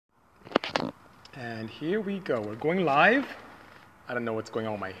And here we go. We're going live. I don't know what's going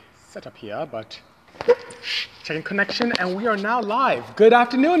on with my setup here, but checking connection, and we are now live. Good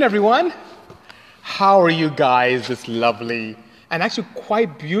afternoon, everyone. How are you guys this lovely and actually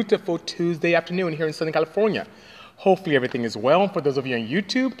quite beautiful Tuesday afternoon here in Southern California? Hopefully everything is well. For those of you on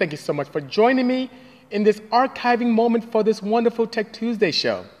YouTube, thank you so much for joining me in this archiving moment for this wonderful Tech Tuesday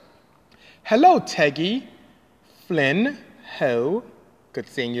show. Hello, Teggy, Flynn, Ho, good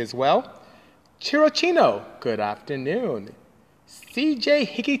seeing you as well. Chirochino, good afternoon. CJ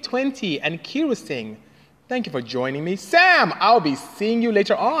Hickey20 and Kira Singh, thank you for joining me. Sam, I'll be seeing you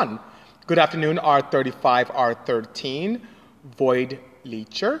later on. Good afternoon, R35, R13. Void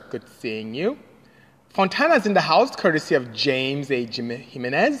Leecher, good seeing you. Fontana's in the house, courtesy of James A.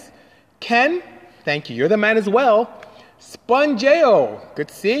 Jimenez. Ken, thank you, you're the man as well. Spongeo,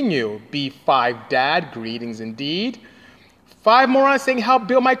 good seeing you. B5 Dad, greetings indeed. 5 morons saying, help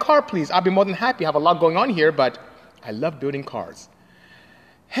build my car, please. I'll be more than happy. I have a lot going on here, but I love building cars.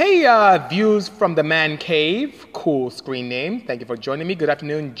 Hey, views from the man cave. Cool screen name. Thank you for joining me. Good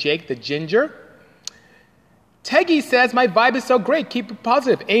afternoon, Jake the Ginger. Teggy says, my vibe is so great. Keep it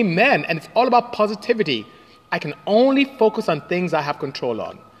positive. Amen. And it's all about positivity. I can only focus on things I have control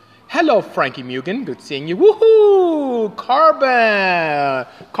on. Hello, Frankie Mugen. Good seeing you. Woohoo!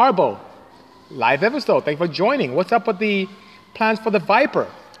 Carbo. Live episode. Thank you for joining. What's up with the plans for the Viper?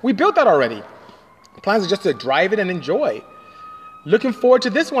 We built that already. Plans are just to drive it and enjoy. Looking forward to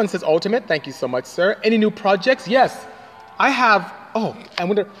this one, says Ultimate. Thank you so much, sir. Any new projects? Yes. I have,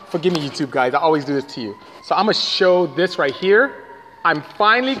 forgive me, YouTube guys. I always do this to you. So I'm going to show this right here. I'm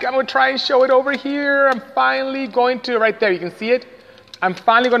going to try and show it over here. I'm finally going to, right there, you can see it. I'm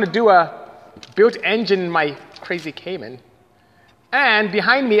finally going to do a built engine in my crazy Cayman. And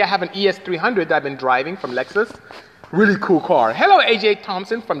behind me, I have an ES300 that I've been driving from Lexus. Really cool car. Hello, AJ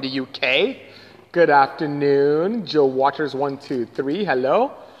Thompson from the UK. Good afternoon. Joe Waters 123.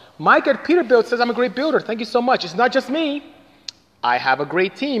 Hello. Mike at Peterbilt says I'm a great builder. Thank you so much. It's not just me. I have a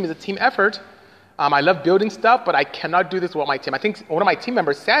great team. It's a team effort. I love building stuff, but I cannot do this without my team. I think one of my team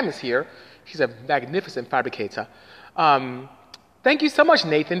members, Sam, is here. He's a magnificent fabricator. Thank you so much,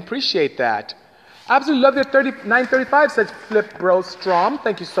 Nathan. Appreciate that. Absolutely love your 3935, says Flip Bro Strom.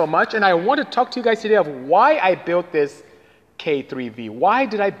 Thank you so much. And I want to talk to you guys today of why I built this K3V. Why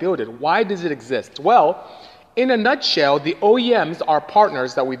did I build it? Why does it exist? Well, in a nutshell, the OEMs are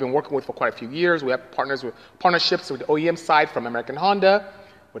partners that we've been working with for quite a few years. We have partnerships with the OEM side from American Honda,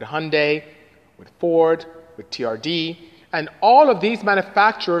 with Hyundai, with Ford, with TRD. And all of these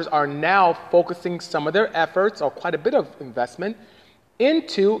manufacturers are now focusing some of their efforts, or quite a bit of investment,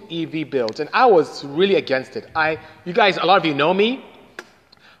 into EV builds. And I was really against it. You guys, a lot of you know me.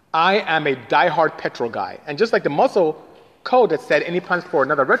 I am a diehard petrol guy. And just like the muscle code that said any plans for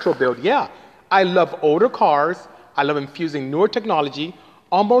another retro build, yeah, I love older cars. I love infusing newer technology,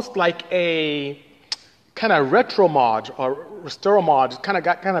 almost like a kind of retro mod or restore mod kind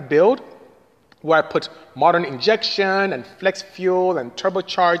of build, where I put modern injection and flex fuel and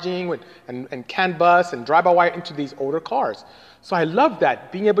turbocharging and CAN bus and drive-by-wire into these older cars. So I love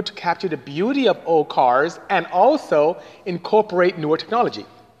that, being able to capture the beauty of old cars and also incorporate newer technology.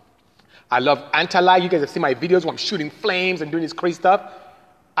 I love anti-lag. You guys have seen my videos where I'm shooting flames and doing this crazy stuff.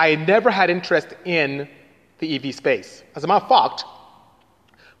 I never had interest in the EV space. As a matter of fact,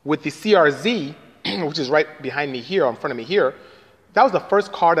 with the CRZ, which is right behind me here, or in front of me here, that was the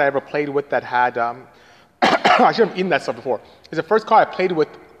first car that I ever played with that had, I should have eaten that stuff before. It's the first car I played with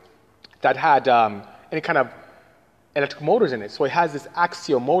that had any kind of electric motors in it. So it has this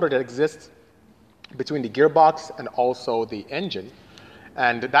axial motor that exists between the gearbox and also the engine.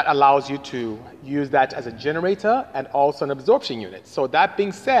 And that allows you to use that as a generator and also an absorption unit. So that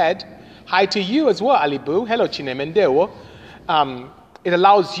being said, hi to you as well, Ali Boo. Hello, Chine Mendewo. It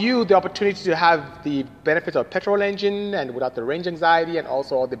allows you the opportunity to have the benefits of a petrol engine and without the range anxiety and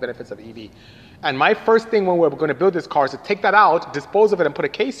also all the benefits of EV. And my first thing when we were going to build this car is to take that out, dispose of it, and put a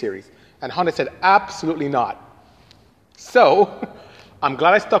K-Series. And Honda said, absolutely not. So I'm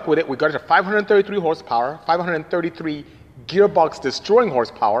glad I stuck with it. We got it to 533 horsepower, 533 gearbox destroying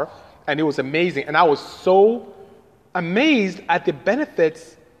horsepower, and it was amazing. And I was so amazed at the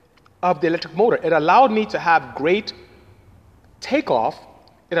benefits of the electric motor. It allowed me to have great takeoff.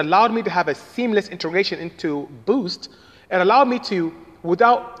 It allowed me to have a seamless integration into boost. It allowed me to,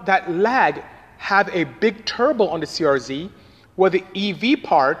 without that lag, have a big turbo on the CRZ, where the EV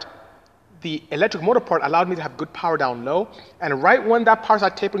part, the electric motor part, allowed me to have good power down low. And right when that part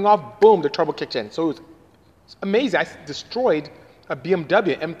started tapering off, boom, the turbo kicked in. So it was amazing. I destroyed a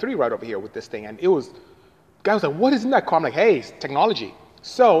BMW M3 right over here with this thing. And it was, guy was like, what is in that car? I'm like, hey, it's technology.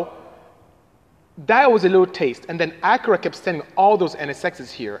 So that was a little taste. And then Acura kept sending all those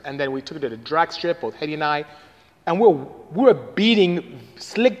NSXs here. And then we took it to the drag strip, both Hedy and I, and we were beating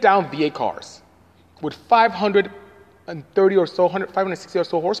slick down V8 cars with 530 or so, 560 or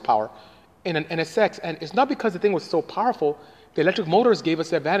so horsepower in an NSX. And it's not because the thing was so powerful. The electric motors gave us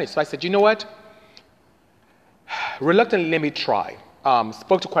the advantage. So I said, you know what? Reluctantly, let me try.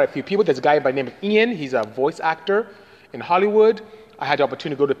 Spoke to quite a few people. There's a guy by the name of Ian. He's a voice actor in Hollywood. I had the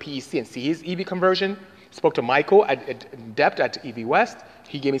opportunity to go to PEC and see his EV conversion. Spoke to Michael at depth at EV West.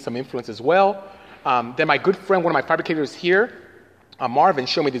 He gave me some influence as well. Then my good friend, one of my fabricators here, Marvin,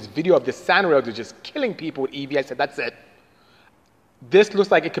 showed me this video of this Sanrail that's just killing people with EV. I said, that's it. This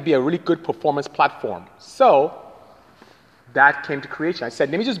looks like it could be a really good performance platform. So that came to creation. I said,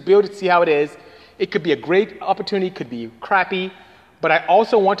 let me just build it, see how it is. It could be a great opportunity, it could be crappy, but I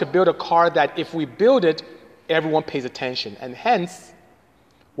also want to build a car that if we build it, everyone pays attention. And hence,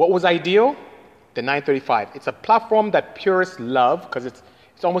 what was ideal? The 935. It's a platform that purists love because it's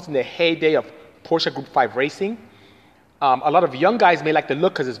almost in the heyday of Porsche Group 5 racing. A lot of young guys may like the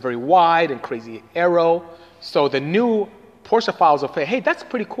look because it's very wide and crazy aero. So the new Porsche files will say, hey, that's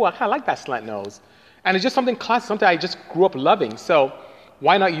pretty cool. I kind of like that slant nose. And it's just something classic, something I just grew up loving. So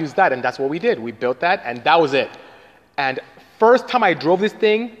why not use that? And that's what we did. We built that, and that was it. And first time I drove this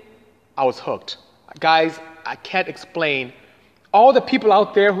thing, I was hooked. Guys, I can't explain. All the people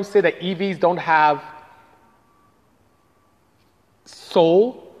out there who say that EVs don't have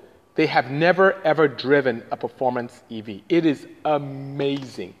soul, they have never, ever driven a performance EV. It is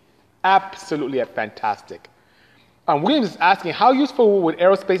amazing. Absolutely fantastic. Williams is asking, how useful would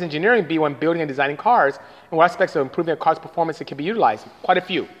aerospace engineering be when building and designing cars, and what aspects of improving a car's performance it can be utilized? Quite a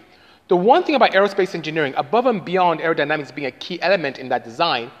few. The one thing about aerospace engineering, above and beyond aerodynamics being a key element in that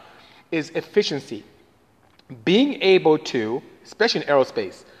design, is efficiency. Being able to, especially in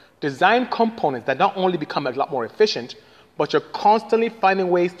aerospace, design components that not only become a lot more efficient, but you're constantly finding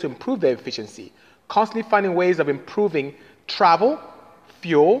ways to improve their efficiency, constantly finding ways of improving travel,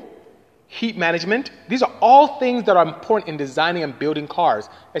 fuel, heat management. These are all things that are important in designing and building cars,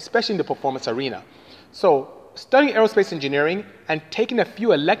 especially in the performance arena. So studying aerospace engineering and taking a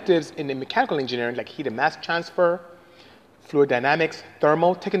few electives in the mechanical engineering like heat and mass transfer, fluid dynamics,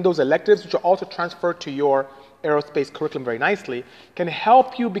 thermal, taking those electives which are also transferred to your aerospace curriculum very nicely can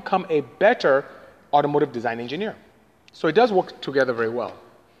help you become a better automotive design engineer. So it does work together very well.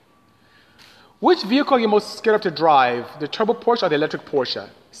 Which vehicle are you most scared of to drive, the turbo Porsche or the electric Porsche?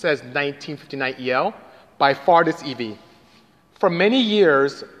 It says 1959 EL. By far this EV. For many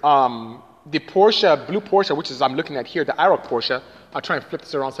years, the Porsche, blue Porsche, which is I'm looking at here, the IROC Porsche, I'll try and flip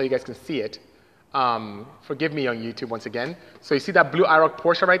this around so you guys can see it. Forgive me on YouTube once again. So you see that blue IROC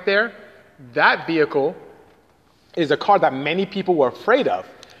Porsche right there? That vehicle is a car that many people were afraid of.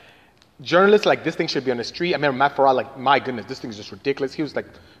 Journalists like, this thing should be on the street. I remember Matt Farrar, like, my goodness, this thing is just ridiculous. He was like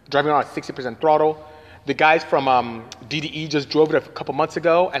driving around at 60% throttle. The guys from DDE just drove it a couple months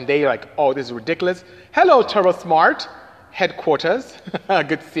ago, and they're like, oh, this is ridiculous. Hello, TurboSmart headquarters.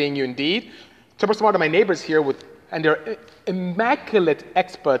 Good seeing you indeed. TurboSmart are my neighbors here, and they're immaculate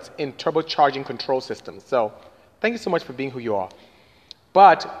experts in turbocharging control systems. So thank you so much for being who you are.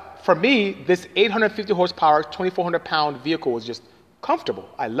 But for me, this 850 horsepower, 2,400 pound vehicle was just comfortable.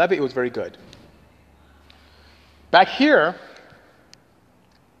 I love it. It was very good. Back here,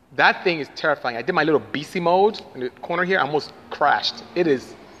 that thing is terrifying. I did my little BC mode in the corner here. I almost crashed. It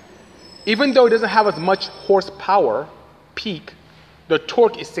is, even though it doesn't have as much horsepower peak, the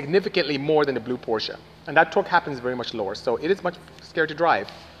torque is significantly more than the blue Porsche. And that torque happens very much lower. So it is much scarier to drive.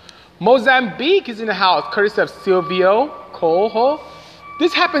 Mozambique is in the house, courtesy of Silvio Coho.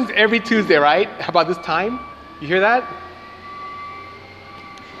 This happens every Tuesday, right? About this time. You hear that?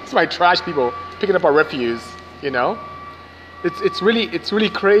 It's my trash people picking up our refuse, you know? It's really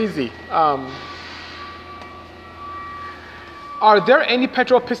crazy. Are there any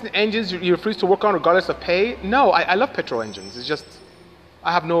petrol piston engines you refuse to work on regardless of pay? No, I love petrol engines. It's just,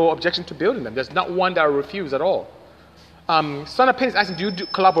 I have no objection to building them. There's not one that I refuse at all. Son of Pain is asking, do you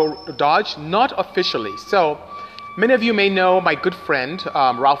collaborate with Dodge? Not officially. So, many of you may know my good friend,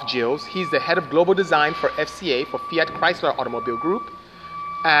 Ralph Gilles. He's the head of global design for FCA, for Fiat Chrysler Automobile Group.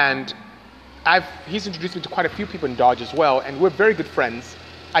 And he's introduced me to quite a few people in Dodge as well, and we're very good friends.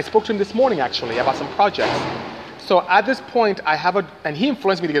 I spoke to him this morning, actually, about some projects. So at this point, and he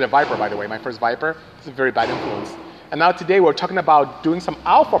influenced me to get a Viper, by the way, my first Viper. It's a very bad influence. And now today, we're talking about doing some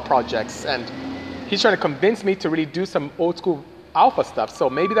Alpha projects, and he's trying to convince me to really do some old school Alpha stuff. So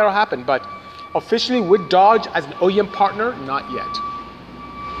maybe that'll happen, but officially with Dodge as an OEM partner, not yet.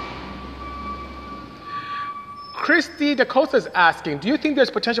 Christy Dacosta is asking, do you think there's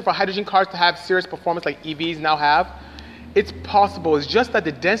potential for hydrogen cars to have serious performance like EVs now have? It's possible. It's just that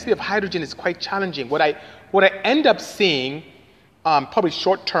the density of hydrogen is quite challenging. What I end up seeing, probably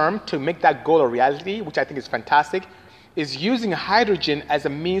short term, to make that goal a reality, which I think is fantastic, is using hydrogen as a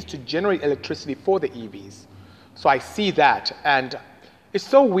means to generate electricity for the EVs. So I see that. And it's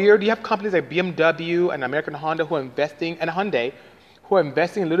so weird. You have companies like BMW and American Honda who are investing, and Hyundai, who are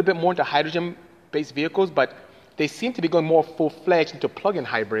investing a little bit more into hydrogen-based vehicles, but they seem to be going more full-fledged into plug-in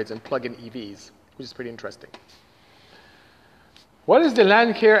hybrids and plug-in EVs, which is pretty interesting. What is the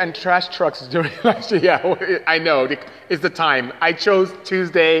land care and trash trucks during last year? Yeah, I know. It's the time. I chose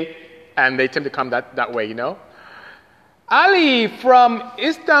Tuesday, and they tend to come that way, you know? Ali from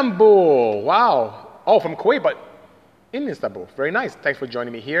Istanbul. Wow. Oh, from Kuwait, but in Istanbul. Very nice. Thanks for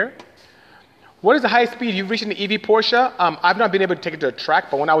joining me here. What is the highest speed you've reached in the EV Porsche? I've not been able to take it to a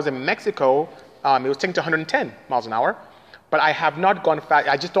track, but when I was in Mexico, it was taken to 110 miles an hour. But I have not gone fast.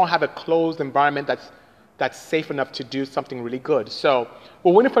 I just don't have a closed environment that's safe enough to do something really good. So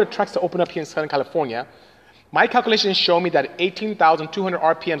we're waiting for the tracks to open up here in Southern California. My calculations show me that 18,200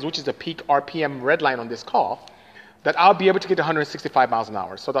 RPMs, which is the peak RPM red line on this call, that I'll be able to get to 165 miles an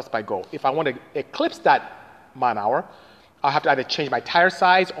hour. So that's my goal. If I want to eclipse that mile an hour, I'll have to either change my tire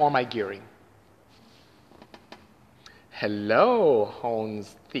size or my gearing. Hello,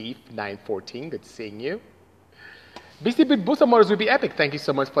 Hones Thief 914. Good seeing you. BC Booster Motors will be epic. Thank you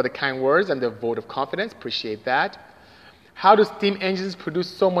so much for the kind words and the vote of confidence. Appreciate that. How do steam engines produce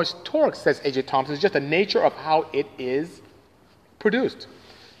so much torque, says AJ Thompson. It's just the nature of how it is produced.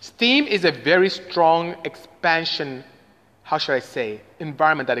 Steam is a very strong expansion, how should I say,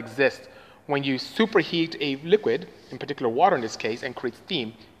 environment that exists. When you superheat a liquid, in particular water in this case, and create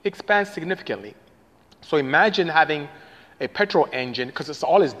steam, it expands significantly. So imagine having a petrol engine, because that's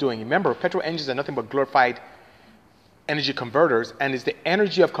all it's doing. Remember, petrol engines are nothing but glorified energy converters, and it's the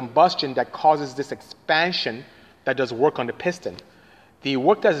energy of combustion that causes this expansion that does work on the piston. The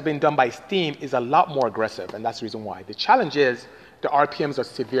work that has been done by steam is a lot more aggressive, and that's the reason why. The challenge is the RPMs are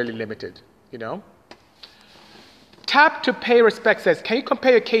severely limited, you know? Tap to Pay Respect says, can you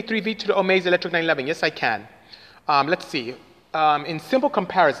compare your K3V to the Omaze Electric 911? Yes, I can. Let's see. In simple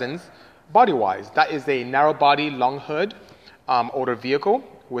comparisons, body-wise, that is a narrow body, long hood, older vehicle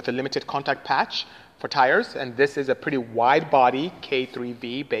with a limited contact patch for tires, and this is a pretty wide body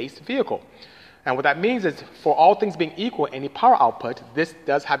K3V based vehicle. And what that means is, for all things being equal, any power output, this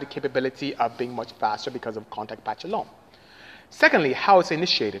does have the capability of being much faster because of contact patch alone. Secondly, how it's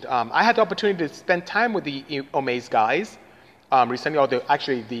initiated. I had the opportunity to spend time with the Omaze guys recently, or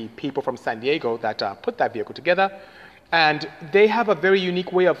actually the people from San Diego that put that vehicle together. And they have a very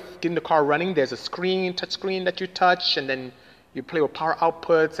unique way of getting the car running. There's a screen, touch screen that you touch, and then you play with power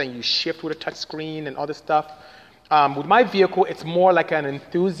outputs, and you shift with a touch screen and all this stuff. With my vehicle, it's more like an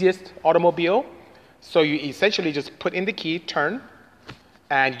enthusiast automobile. So you essentially just put in the key, turn,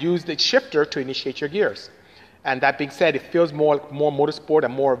 and use the shifter to initiate your gears. And that being said, it feels more motorsport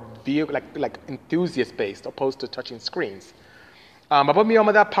and more vehicle, like enthusiast-based, opposed to touching screens. Above me on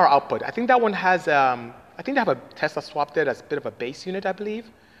that power output, I think that one has, I think they have a Tesla swap there that's a bit of a base unit, I believe.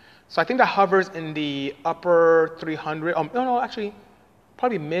 So I think that hovers in the upper 300, actually,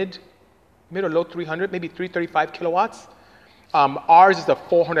 probably mid or low 300, maybe 335 kilowatts. Ours is a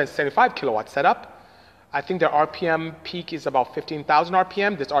 475 kilowatt setup. I think their RPM peak is about 15,000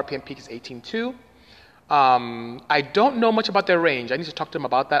 RPM. This RPM peak is 18.2. I don't know much about their range. I need to talk to them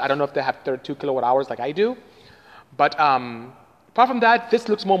about that. I don't know if they have 32 kilowatt hours like I do. But apart from that, this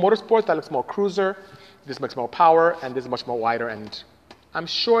looks more motorsport, that looks more cruiser, this makes more power, and this is much more wider. And I'm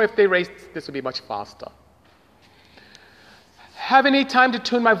sure if they raced, this would be much faster. Have any time to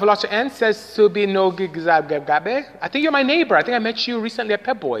tune my Veloster N, says Subi no Gigzabe. I think you're my neighbor. I think I met you recently at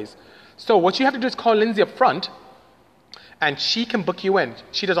Pep Boys. So what you have to do is call Lindsay up front, and she can book you in.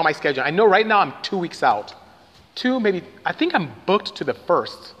 She does all my schedule. I know right now I'm 2 weeks out. I think I'm booked to the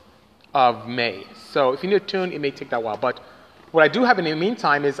 1st of May. So if you need to tune, it may take that while. But what I do have in the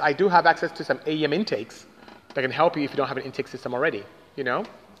meantime is I do have access to some AEM intakes that can help you if you don't have an intake system already, you know?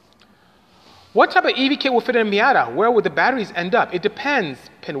 What type of EV kit will fit in a Miata? Where would the batteries end up? It depends,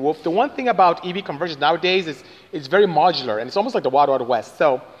 Pinwolf. The one thing about EV conversions nowadays is it's very modular, and it's almost like the Wild Wild West.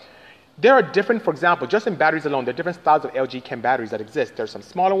 So there are different, for example, just in batteries alone, there are different styles of LG Chem batteries that exist. There's some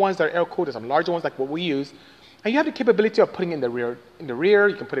smaller ones that are air-cooled, there's some larger ones like what we use. And you have the capability of putting it in the rear.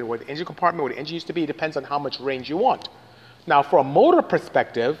 You can put it where the engine compartment, where the engine used to be. It depends on how much range you want. Now, for a motor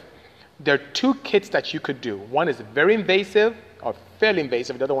perspective, there are two kits that you could do. One is very invasive, or fairly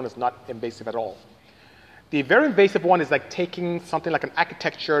invasive. The other one is not invasive at all. The very invasive one is like taking something like an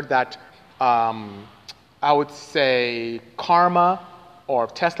architecture that I would say Karma or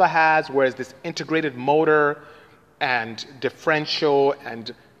Tesla has, where it's this integrated motor and differential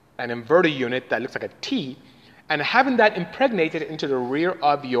and an inverter unit that looks like a T, and having that impregnated into the rear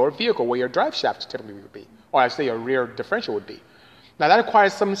of your vehicle where your drive shaft typically would be, or I say your rear differential would be. Now that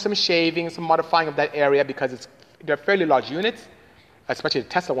requires some shaving, some modifying of that area because they're fairly large units, especially the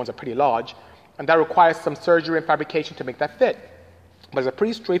Tesla ones are pretty large, and that requires some surgery and fabrication to make that fit. But it's a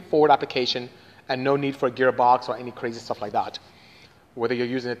pretty straightforward application and no need for a gearbox or any crazy stuff like that, whether you're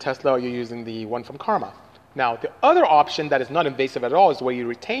using a Tesla or you're using the one from Karma. Now, the other option that is not invasive at all is where you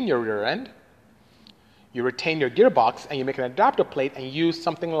retain your rear end, you retain your gearbox, and you make an adapter plate and use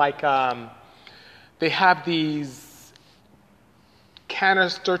something like, they have these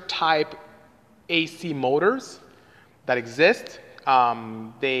canister type AC motors that exist.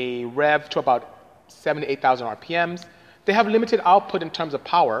 They rev to about 7,000 to 8,000 RPMs. They have limited output in terms of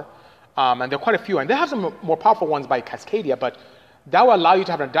power, and there are quite a few. And they have some more powerful ones by Cascadia, but that will allow you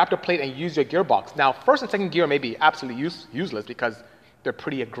to have an adapter plate and use your gearbox. Now, first and second gear may be absolutely useless because they're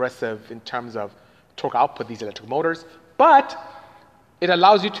pretty aggressive in terms of torque output, these electric motors, but it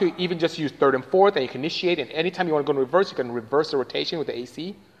allows you to even just use third and fourth, and you can initiate, and anytime you want to go in reverse, you can reverse the rotation with the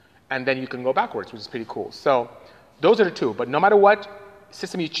AC, and then you can go backwards, which is pretty cool. So those are the two, but no matter what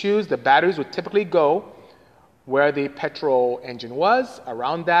system you choose, the batteries would typically go where the petrol engine was,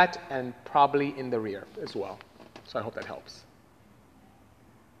 around that, and probably in the rear as well. So I hope that helps.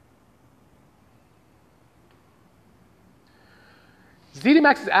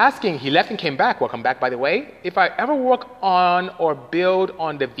 ZDMax is asking, he left and came back, welcome back by the way, if I ever work on or build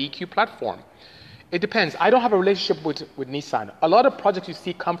on the VQ platform. It depends. I don't have a relationship with Nissan. A lot of projects you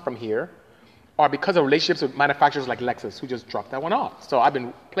see come from here are because of relationships with manufacturers like Lexus, who just dropped that one off. So I've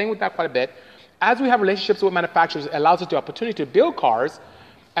been playing with that quite a bit. As we have relationships with manufacturers, it allows us the opportunity to build cars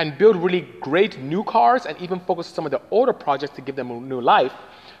and build really great new cars and even focus on some of the older projects to give them a new life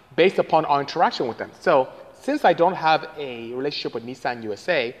based upon our interaction with them. So since I don't have a relationship with Nissan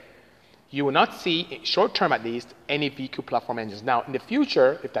USA, you will not see, short term at least, any VQ platform engines. Now, in the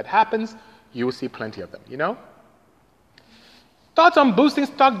future, if that happens, you will see plenty of them, you know? Thoughts on boosting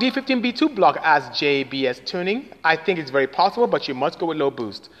stock D15B2 block as JBS tuning? I think it's very possible, but you must go with low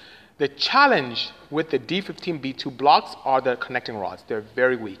boost. The challenge with the D15B2 blocks are the connecting rods. They're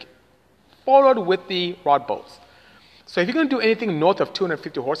very weak, followed with the rod bolts. So if you're going to do anything north of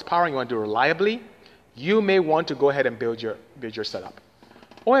 250 horsepower and you want to do it reliably, you may want to go ahead and build your setup.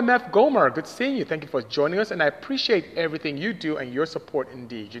 OMF Gomer, good seeing you. Thank you for joining us, and I appreciate everything you do and your support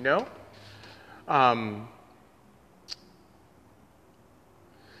indeed, you know?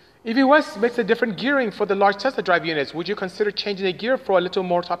 EV West makes a different gearing for the large Tesla drive units. Would you consider changing the gear for a little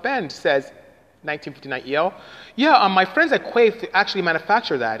more top end, says 1959EL. Yeah, my friends at Quaife actually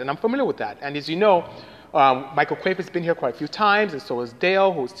manufacture that, and I'm familiar with that. And as you know, Michael Quaife has been here quite a few times, and so is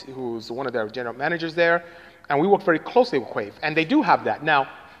Dale, who's one of their general managers there. And we work very closely with Quaife, and they do have that. Now,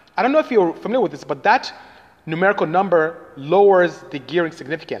 I don't know if you're familiar with this, but that numerical number lowers the gearing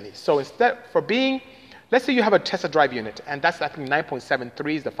significantly. So instead, for being, let's say you have a Tesla drive unit, and that's I think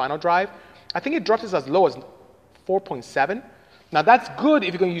 9.73 is the final drive. I think it drops it as low as 4.7. Now that's good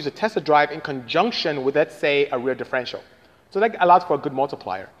if you're going to use a Tesla drive in conjunction with, let's say, a rear differential. So that allows for a good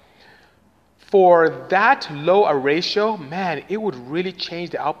multiplier. For that low a ratio, man, it would really change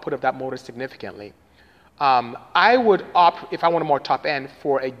the output of that motor significantly. I would opt, if I want a more top end,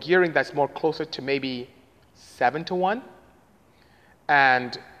 for a gearing that's more closer to maybe 7-to-1.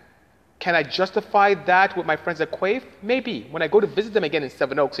 And can I justify that with my friends at Quaife? Maybe. When I go to visit them again in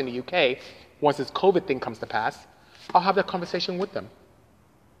Seven Oaks in the UK, once this COVID thing comes to pass, I'll have that conversation with them.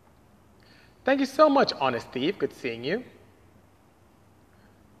 Thank you so much, Honest Steve. Good seeing you.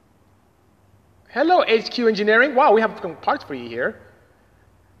 Hello, HQ Engineering. Wow, we have some parts for you here.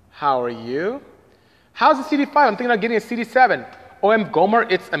 How are you? How's the CD5? I'm thinking of getting a CD7. OM Gomer,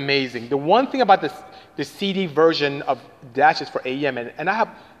 it's amazing. The one thing about the CD version of Dash is for AEM, and I have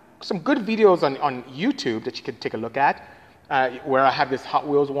some good videos on YouTube that you can take a look at, where I have this Hot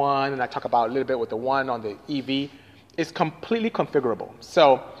Wheels one, and I talk about a little bit with the one on the EV. It's completely configurable.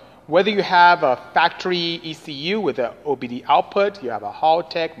 So whether you have a factory ECU with an OBD output, you have a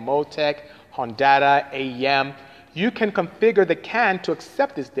Haltech, Motec, Hondata, AEM, you can configure the CAN to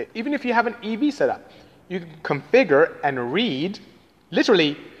accept this. Even if you have an EV setup, you can configure and read.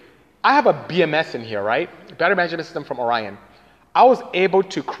 Literally, I have a BMS in here, right? Battery Management System from Orion. I was able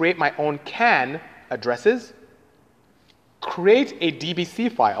to create my own CAN addresses, create a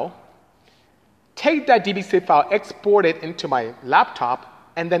DBC file, take that DBC file, export it into my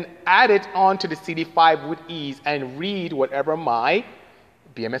laptop, and then add it onto the CD5 with ease and read whatever my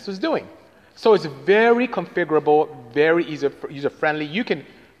BMS was doing. So it's very configurable, very user-friendly.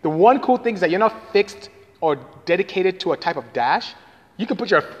 The one cool thing is that you're not fixed or dedicated to a type of dash. You can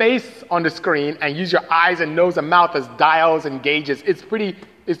put your face on the screen and use your eyes and nose and mouth as dials and gauges. It's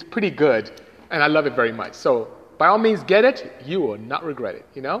pretty good, and I love it very much. So by all means, get it. You will not regret it,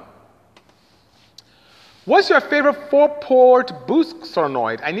 you know? What's your favorite 4-port boost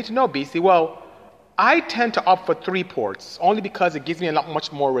solenoid? I need to know, BC. Well, I tend to opt for 3 ports, only because it gives me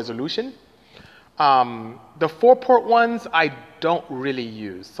much more resolution. The 4-port ones I don't really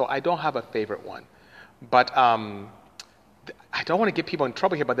use, so I don't have a favorite one. But I don't want to get people in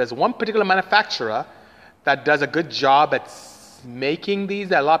trouble here, but there's one particular manufacturer that does a good job at making these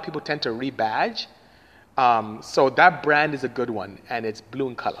that a lot of people tend to rebadge. So that brand is a good one, and it's blue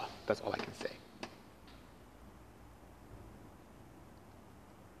in color. That's all I can say.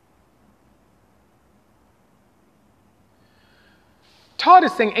 Todd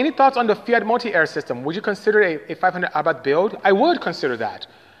is saying, any thoughts on the Fiat multi-air system? Would you consider a 500 Abarth build? I would consider that.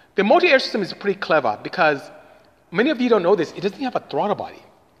 The multi-air system is pretty clever because many of you don't know this. It doesn't have a throttle body.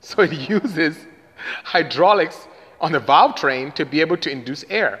 So it uses hydraulics on the valve train to be able to induce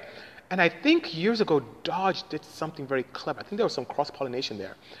air. And I think years ago, Dodge did something very clever. I think there was some cross-pollination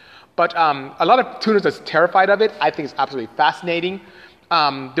there. But a lot of tuners are terrified of it. I think it's absolutely fascinating.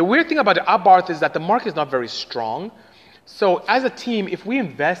 The weird thing about the Abarth is that the market is not very strong. So as a team, if we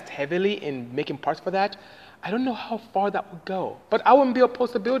invest heavily in making parts for that, I don't know how far that would go. But I wouldn't be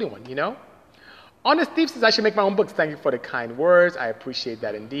opposed to building one, you know? Honest Steve says I should make my own books. Thank you for the kind words. I appreciate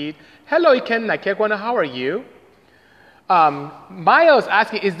that indeed. Hello, Iken Nakekwana. How are you? Miles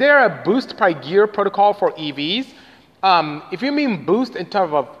asking, is there a boost per gear protocol for EVs? If you mean boost in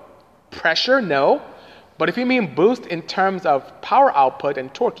terms of pressure, no. But if you mean boost in terms of power output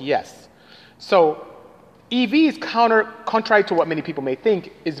and torque, yes. So EVs, contrary to what many people may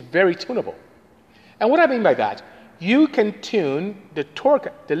think, is very tunable. And what I mean by that, you can tune the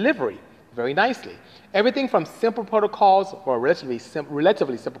torque delivery very nicely. Everything from simple protocols, or relatively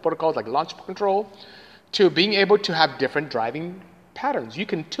simple protocols like launch control, to being able to have different driving patterns. You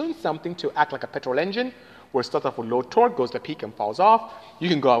can tune something to act like a petrol engine, where it starts off with low torque, goes to peak and falls off. You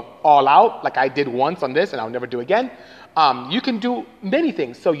can go all out, like I did once on this, and I'll never do again. You can do many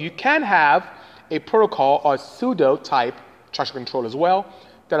things. So you can have a protocol or pseudo type traction control as well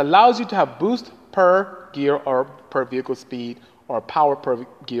that allows you to have boost per gear or per vehicle speed, or power per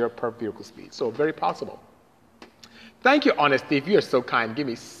gear per vehicle speed. So very possible. Thank you, Honest Steve. You are so kind. Give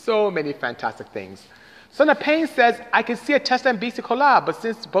me so many fantastic things. Sona Payne says, I can see a Tesla and BC collab, but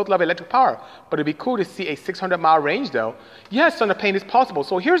since both love electric power, but it'd be cool to see a 600-mile range though. Yes, Sona Payne, is possible.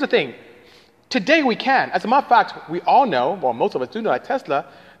 So here's the thing. Today we can. As a matter of fact, we all know, well, most of us do know that Tesla,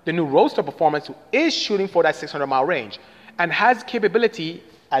 the new Roadster Performance, is shooting for that 600-mile range and has capability,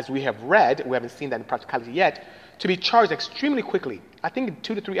 as we have read, we haven't seen that in practicality yet, to be charged extremely quickly. I think in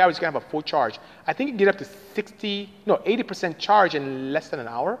 2 to 3 hours you can have a full charge. I think you can get up to 80% charge in less than an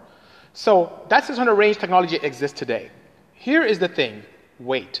hour. So that 600 range technology exists today. Here is the thing,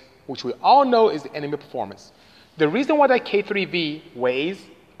 weight, which we all know is the enemy of performance. The reason why that K3V weighs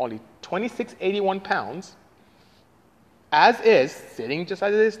only 2681 pounds, as is, sitting just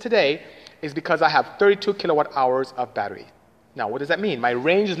as it is today, is because I have 32 kilowatt hours of battery. Now, what does that mean? My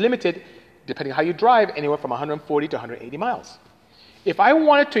range is limited, depending on how you drive, anywhere from 140 to 180 miles. If I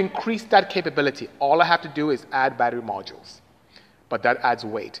wanted to increase that capability, all I have to do is add battery modules. But that adds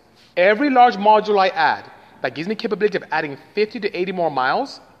weight. Every large module I add that gives me capability of adding 50 to 80 more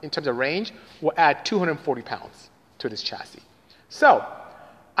miles in terms of range will add 240 pounds to this chassis. So,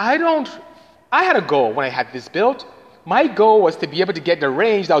 I had a goal when I had this built. My goal was to be able to get the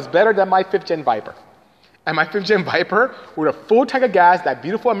range that was better than my 5th gen Viper. And my 5th gen Viper, with a full tank of gas, that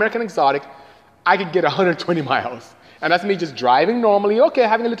beautiful American exotic, I could get 120 miles. And that's me just driving normally, okay,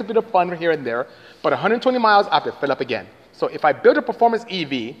 having a little bit of fun here and there, but 120 miles I have to fill up again. So if I build a performance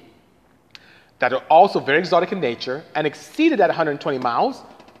EV that are also very exotic in nature and exceeded that 120 miles,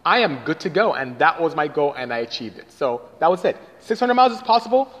 I am good to go. And that was my goal, and I achieved it. So that was it. 600 miles is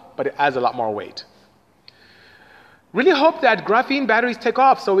possible, but it adds a lot more weight. Really hope that graphene batteries take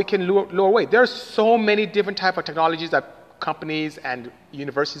off so we can lower weight. There are so many different types of technologies that companies and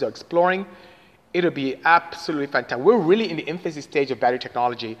universities are exploring. It'll be absolutely fantastic. We're really in the infancy stage of battery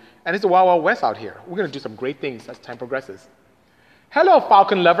technology, and it's the wild, wild west out here. We're going to do some great things as time progresses. Hello,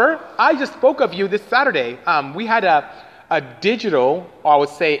 Falcon lover. I just spoke of you this Saturday. We had a digital, or I would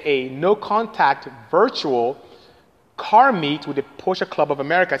say a no-contact virtual car meet with the Porsche Club of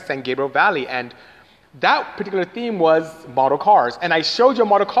America, San Gabriel Valley, and that particular theme was model cars. And I showed you a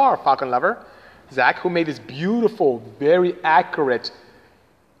model car, Falcon lover, Zach, who made this beautiful, very accurate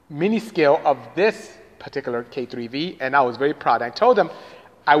mini scale of this particular K3V, and I was very proud. I told them,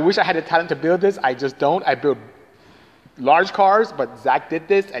 I wish I had the talent to build this. I just don't. I build large cars, but Zach did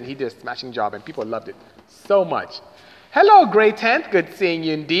this, and he did a smashing job, and people loved it so much. Hello, Gray Tent. Good seeing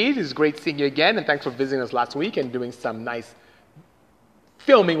you indeed. It's great seeing you again, and thanks for visiting us last week and doing some nice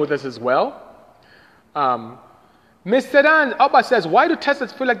filming with us as well. Ms. Sedan Oba says, why do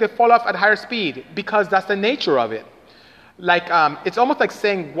Teslas feel like they fall off at higher speed? Because that's the nature of it. Like, it's almost like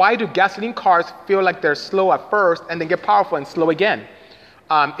saying, why do gasoline cars feel like they're slow at first and then get powerful and slow again?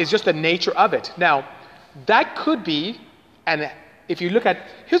 It's just the nature of it. Now, that could be, and if you look at,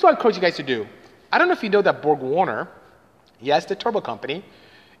 here's what I encourage you guys to do. I don't know if you know that Borg Warner, yes, the turbo company,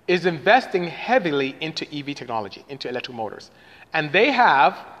 is investing heavily into EV technology, into electric motors. And they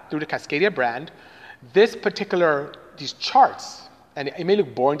have, through the Cascadia brand, these charts, and it may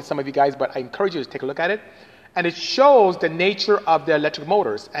look boring to some of you guys, but I encourage you to take a look at it. And it shows the nature of the electric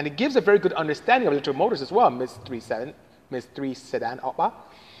motors. And it gives a very good understanding of electric motors as well, Ms. 3 Sedan Opa.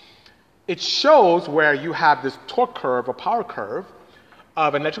 It shows where you have this torque curve or power curve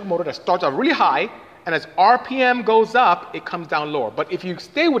of an electric motor that starts out really high, and as RPM goes up, it comes down lower. But if you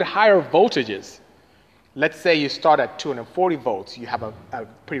stay with higher voltages, let's say you start at 240 volts, you have a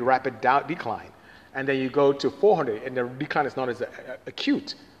pretty rapid decline. And then you go to 400, and the decline is not as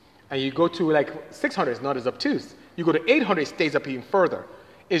acute. And you go to like 600, it's not as obtuse. You go to 800, it stays up even further.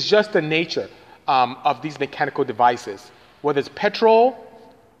 It's just the nature of these mechanical devices. Whether it's petrol,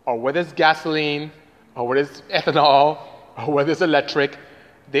 or whether it's gasoline, or whether it's ethanol, or whether it's electric,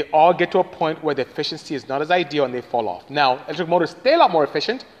 they all get to a point where the efficiency is not as ideal and they fall off. Now, electric motors stay a lot more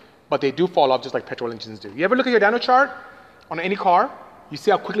efficient, but they do fall off just like petrol engines do. You ever look at your dyno chart on any car? You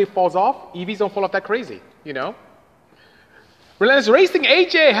see how quickly it falls off? EVs don't fall off that crazy, you know? Relentless Racing,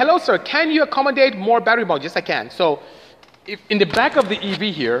 AJ, hello sir. Can you accommodate more battery modes? Yes, I can. So, if in the back of the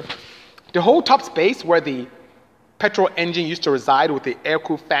EV here, the whole top space where the petrol engine used to reside with the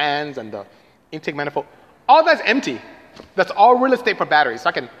air-cooled fans and the intake manifold, all that's empty. That's all real estate for batteries. So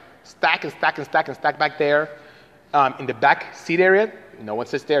I can stack and stack and stack and stack back there. In the back seat area, no one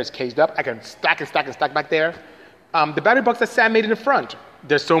sits there, it's caged up. I can stack and stack and stack back there. The battery box that Sam made in the front,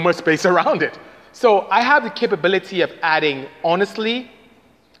 there's so much space around it. So I have the capability of adding, honestly,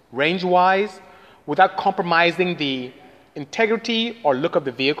 range-wise, without compromising the integrity or look of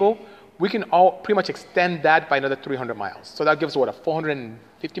the vehicle. We can all pretty much extend that by another 300 miles. So that gives, what, a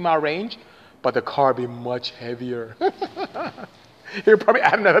 450-mile range? But the car will be much heavier. You'll probably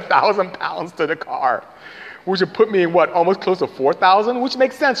add another 1,000 pounds to the car, which would put me in, what, almost close to 4,000, which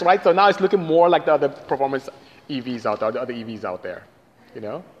makes sense, right? So now it's looking more like the other performance EVs out there, the other EVs out there, you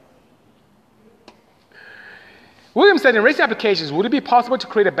know? William said, in racing applications, would it be possible to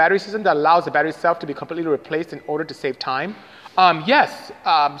create a battery system that allows the battery itself to be completely replaced in order to save time? Yes.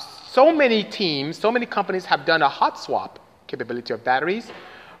 So many teams, so many companies have done a hot swap capability of batteries.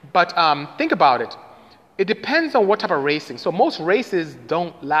 But think about it. It depends on what type of racing. So most races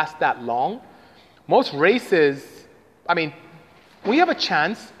don't last that long. Most races, I mean, we have a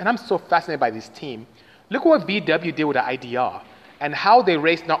chance, and I'm so fascinated by this team. Look what VW did with the IDR and how they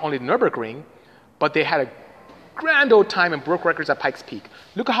raced not only the Nürburgring, but they had a grand old time and broke records at Pikes Peak.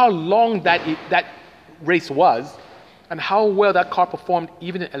 Look at how long that race was and how well that car performed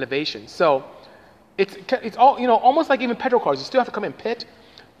even in elevation. So it's all, you know, almost like even petrol cars. You still have to come and pit.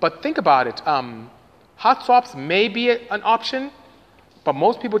 But think about it. Hot swaps may be an option, but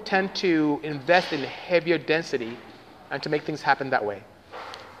most people tend to invest in heavier density and to make things happen that way.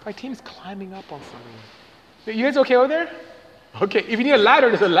 My team's climbing up on something. You guys okay over there? Okay. If you need a ladder,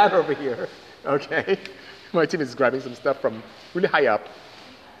 there's a ladder over here. Okay. My team is grabbing some stuff from really high up.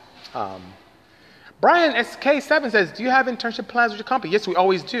 Brian SK7 says, do you have internship plans with your company? Yes, we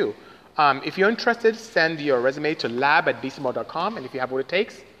always do. If you're interested, send your resume to lab@bcmod.com, and if you have what it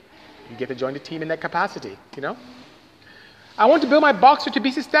takes, you get to join the team in that capacity, you know? I want to build my Boxster to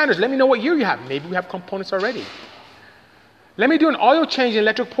BC standards. Let me know what year you have. Maybe we have components already. Let me do an oil change in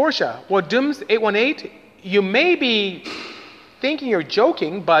electric Porsche. Well, Dooms 818, you may be thinking you're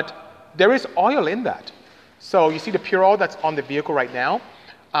joking, but there is oil in that. So you see the Pure Oil that's on the vehicle right now.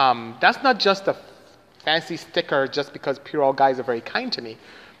 That's not just a fancy sticker just because Pure Oil guys are very kind to me.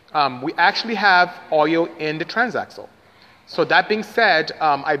 We actually have oil in the transaxle. So that being said,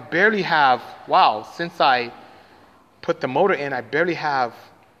 I barely have, since I put the motor in, I barely have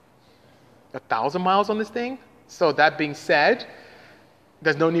 1,000 miles on this thing. So that being said,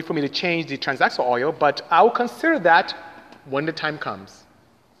 there's no need for me to change the transaxle oil, but I will consider that when the time comes.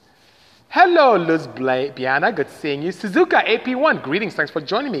 Hello, Luz Biana. Good seeing you. Suzuka AP1. Greetings. Thanks for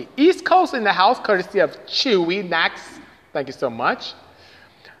joining me. East Coast in the house, courtesy of Chewy Nax. Thank you so much.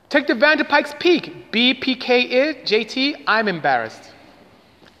 Take the van to Pikes Peak. BPK is JT. I'm embarrassed.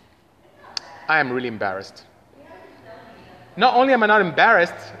 I am really embarrassed. Not only am I not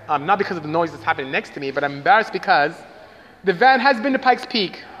embarrassed, not because of the noise that's happening next to me, but I'm embarrassed because the van has been to Pikes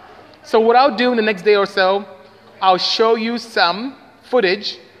Peak. So what I'll do in the next day or so, I'll show you some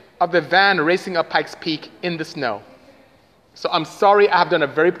footage of the van racing up Pikes Peak in the snow. So I'm sorry I have done a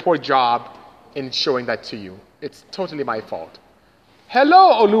very poor job in showing that to you. It's totally my fault.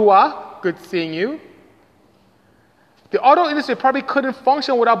 Hello, Oluwa. Good seeing you. The auto industry probably couldn't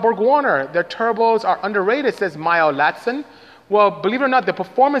function without BorgWarner. Their turbos are underrated, says Maya Latson. Well, believe it or not, the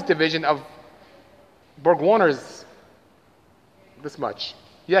performance division of BorgWarner is this much.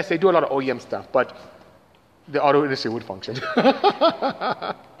 Yes, they do a lot of OEM stuff, but the auto industry would function.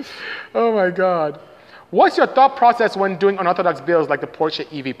 Oh my God. What's your thought process when doing unorthodox builds like the Porsche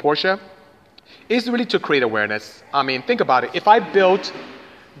EV Porsche? It's really to create awareness. I mean, think about it. If I built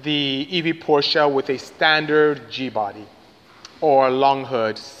the EV Porsche with a standard G-body or a long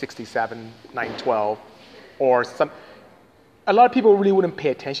hood 67 912 or a lot of people really wouldn't pay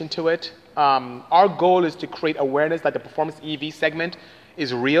attention to it. Our goal is to create awareness that the performance EV segment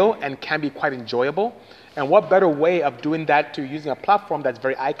is real and can be quite enjoyable. And what better way of doing that to using a platform that's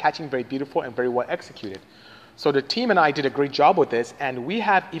very eye-catching, very beautiful, and very well executed. So the team and I did a great job with this, and we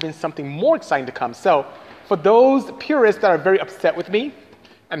have even something more exciting to come. So for those purists that are very upset with me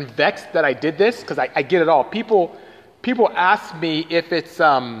and vexed that I did this, because I get it all. People ask me if it's,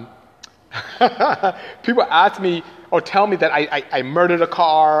 people ask me or tell me that I murdered a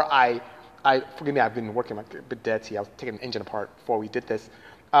car, forgive me, I've been working like a bit dirty. I was taking an engine apart before we did this.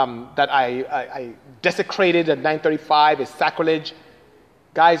 That I desecrated a 935, is sacrilege.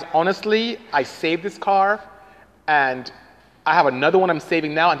 Guys, honestly, I saved this car, and I have another one I'm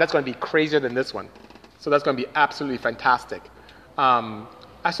saving now, and that's going to be crazier than this one. So that's going to be absolutely fantastic.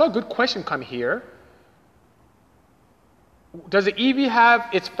 I saw a good question come here. Does the EV have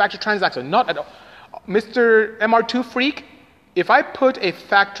its factory transaxle? Not at all. Mr. MR2 Freak, if I put a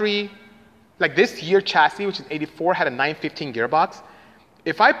factory, like this year chassis, which is 84, had a 915 gearbox.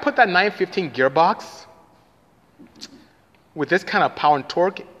 If I put that 915 gearbox with this kind of power and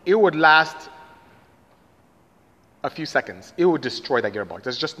torque, it would last a few seconds. It would destroy that gearbox.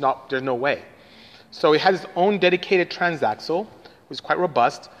 There's no way. So it has its own dedicated transaxle, which is quite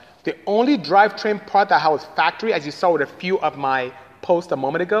robust. The only drivetrain part that was factory, as you saw with a few of my posts a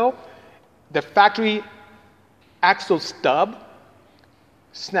moment ago, the factory axle stub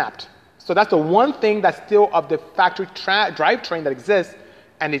snapped. So that's the one thing that's still of the factory drivetrain that exists,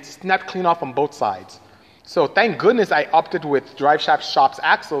 and it snapped clean off on both sides. So thank goodness I opted with Driveshaft Shop's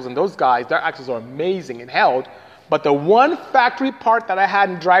axles, and those guys, their axles are amazing and held. But the one factory part that I had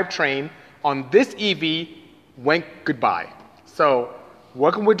in drivetrain on this EV went goodbye. So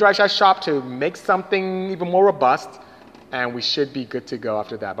working with Driveshaft Shop to make something even more robust, and we should be good to go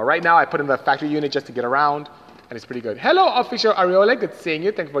after that. But right now I put in the factory unit just to get around, and it's pretty good. Hello, Official Ariola. Good seeing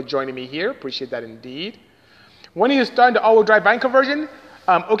you. Thank you for joining me here. Appreciate that indeed. When are you starting the all-wheel drive van conversion?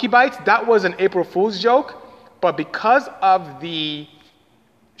 Okie Bites, that was an April Fool's joke, but because of the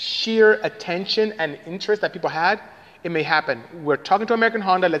sheer attention and interest that people had, it may happen. We're talking to American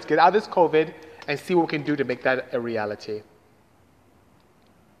Honda. Let's get out of this COVID and see what we can do to make that a reality.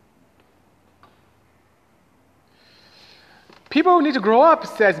 People need to grow up,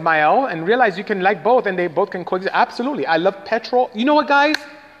 says Mael, and realize you can like both and they both can coexist. Absolutely. I love petrol. You know what, guys?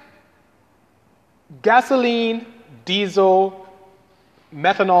 Gasoline, diesel,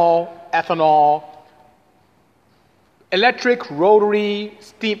 methanol, ethanol, electric, rotary,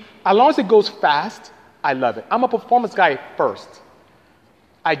 steam. As long as it goes fast, I love it. I'm a performance guy first.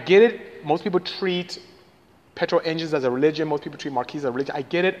 I get it. Most people treat petrol engines as a religion. Most people treat Marquis as a religion. I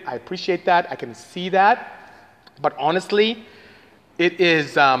get it. I appreciate that. I can see that. But honestly, it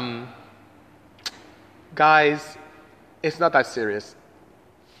is, guys, it's not that serious.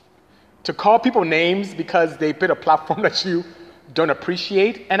 To call people names because they built a platform that you don't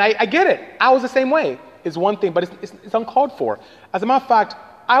appreciate, and I get it. I was the same way. It's one thing, but it's uncalled for. As a matter of fact,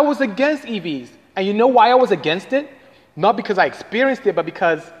 I was against EVs. And you know why I was against it? Not because I experienced it, but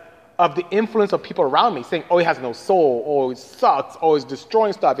because of the influence of people around me saying, oh, it has no soul, oh, it sucks, oh, it's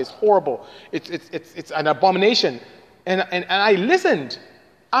destroying stuff, it's horrible, it's an abomination. And I listened.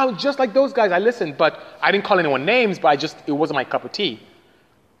 I was just like those guys, I listened, but I didn't call anyone names, but it wasn't my cup of tea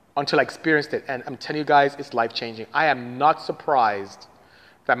until I experienced it. And I'm telling you guys, it's life-changing. I am not surprised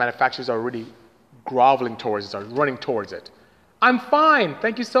that manufacturers are really groveling towards it, are running towards it. I'm fine.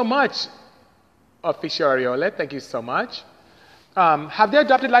 Thank you so much, Official Ariola. Thank you so much. Have they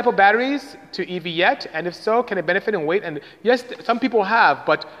adopted LiPo batteries to EV yet? And if so, can it benefit in weight? And yes, some people have,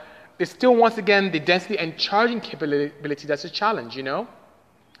 but it's still, once again, the density and charging capability that's a challenge, you know?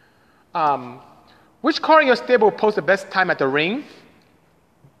 Which car in your stable will post the best time at the ring?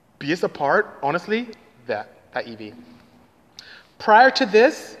 BS apart, honestly, that EV. Prior to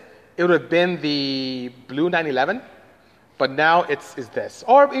this, it would have been the blue 911, but now it's this.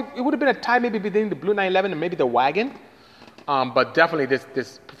 Or it would have been a tie maybe between the blue 911 and maybe the wagon. But definitely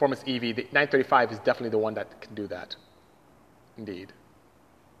this performance EV, the 935 is definitely the one that can do that. Indeed.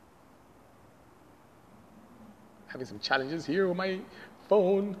 Having some challenges here with my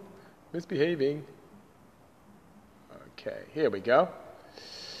phone, misbehaving. Okay, here we go.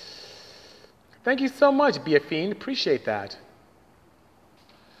 Thank you so much, BFine. Appreciate that.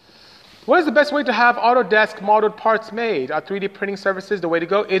 What is the best way to have Autodesk modeled parts made? Are 3D printing services the way to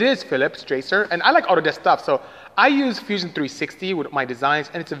go? It is, Philip Stracer. And I like Autodesk stuff. So I use Fusion 360 with my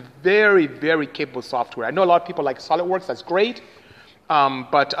designs, and it's a very, very capable software. I know a lot of people like SolidWorks. That's great.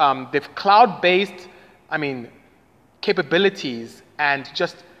 But the cloud-based, capabilities and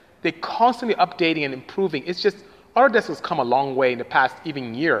just they're constantly updating and improving. It's just Autodesk has come a long way in the past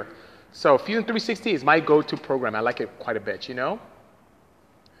even year. So Fusion 360 is my go-to program. I like it quite a bit, you know?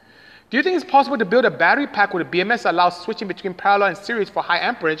 Do you think it's possible to build a battery pack with a BMS that allows switching between parallel and series for high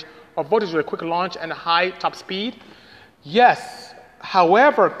amperage or voltage with a quick launch and a high top speed? Yes.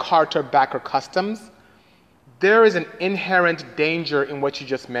 However, Carter Backer Customs, there is an inherent danger in what you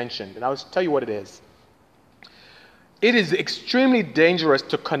just mentioned, and I'll tell you what it is. It is extremely dangerous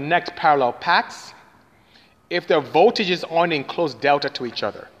to connect parallel packs if their voltages aren't in close delta to each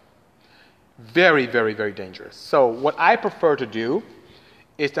other. Very, very, very dangerous. So what I prefer to do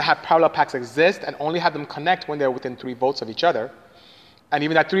is to have parallel packs exist and only have them connect when they're within 3 volts of each other. And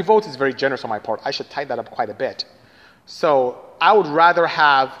even that 3 volts is very generous on my part. I should tighten that up quite a bit. So I would rather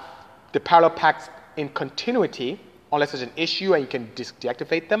have the parallel packs in continuity, unless there's an issue and you can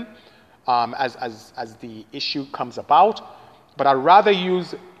deactivate them as the issue comes about. But I'd rather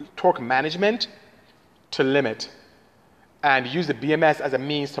use torque management to limit and use the BMS as a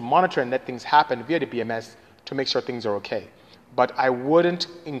means to monitor and let things happen via the BMS to make sure things are okay. But I wouldn't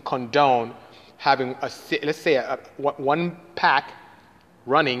condone having let's say one pack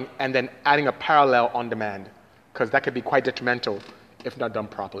running and then adding a parallel on demand, because that could be quite detrimental if not done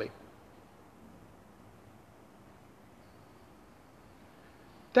properly.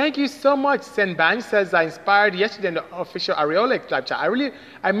 Thank you so much. Senban says, I inspired yesterday in the official Aureolix live chat.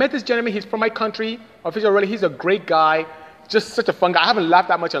 I met this gentleman. He's from my country. Official Aureolix. He's a great guy. Just such a fun guy. I haven't laughed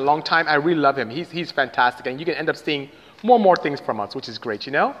that much in a long time. I really love him. He's fantastic. And you can end up seeing more and more things from us, which is great,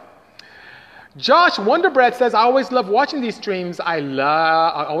 you know? Josh Wonderbread says, I always love watching these streams. I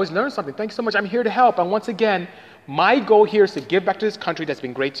always learn something. Thank you so much. I'm here to help. And once again, my goal here is to give back to this country that's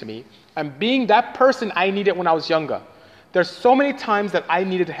been great to me. And being that person I needed when I was younger. There's so many times that I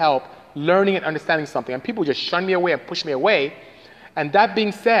needed help learning and understanding something, and people just shun me away and push me away. And that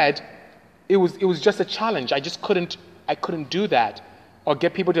being said, it was just a challenge. I couldn't do that or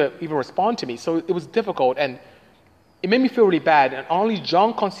get people to even respond to me. So it was difficult, and it made me feel really bad. And only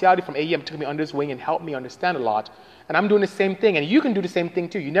John Conciati from AEM took me under his wing and helped me understand a lot. And I'm doing the same thing, and you can do the same thing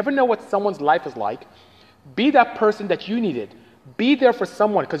too. You never know what someone's life is like. Be that person that you needed. Be there for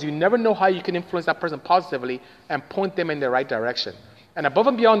someone, because you never know how you can influence that person positively and point them in the right direction. And above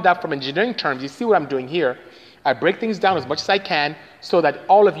and beyond that, from engineering terms, you see what I'm doing here. I break things down as much as I can so that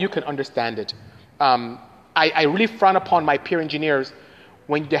all of you can understand it. I really frown upon my peer engineers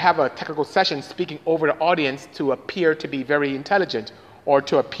when they have a technical session speaking over the audience to appear to be very intelligent or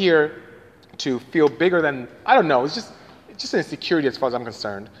to appear to feel bigger than, I don't know, it's just an insecurity as far as I'm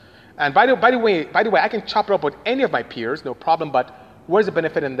concerned. And by the way, I can chop it up with any of my peers, no problem, but where's the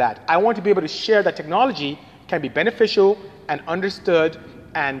benefit in that? I want to be able to share that technology can be beneficial and understood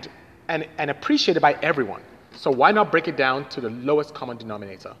and appreciated by everyone. So why not break it down to the lowest common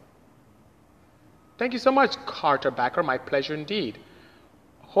denominator? Thank you so much, Carter Backer. My pleasure indeed.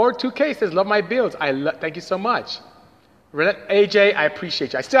 Horde2K says, love my builds. Thank you so much. AJ, I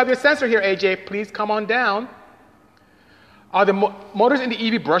appreciate you. I still have your sensor here, AJ. Please come on down. Are the motors in the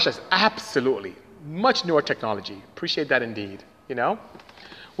EV brushless? Absolutely. Much newer technology. Appreciate that indeed. You know?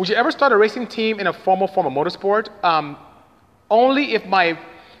 Would you ever start a racing team in a formal form of motorsport? Only if my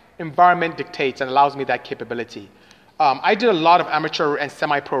environment dictates and allows me that capability. I did a lot of amateur and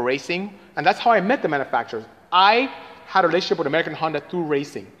semi-pro racing, and that's how I met the manufacturers. I had a relationship with American Honda through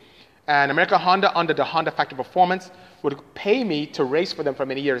racing. And American Honda, under the Honda Factory Performance, would pay me to race for them for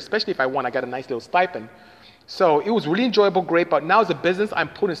many years, especially if I won. I got a nice little stipend. So it was really enjoyable, great, but now as a business, I'm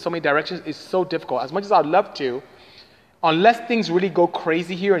pulled in so many directions. It's so difficult. As much as I'd love to, Unless things really go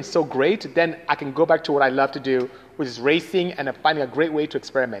crazy here and so great, then I can go back to what I love to do, which is racing and finding a great way to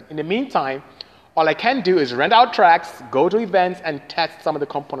experiment. In the meantime, all I can do is rent out tracks, go to events, and test some of the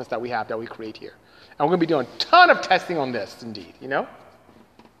components that we have that we create here. And we're going to be doing a ton of testing on this, indeed, you know?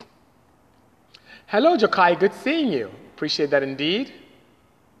 Hello, Jokai. Good seeing you. Appreciate that indeed.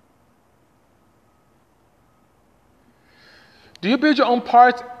 Do you build your own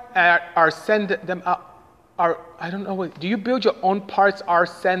parts or send them out? I don't know what. Do you build your own parts or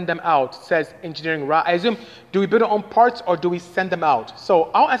send them out? Says Engineering Ra. I assume, do we build our own parts or do we send them out?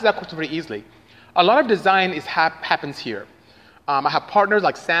 So I'll answer that question very easily. A lot of design happens here. I have partners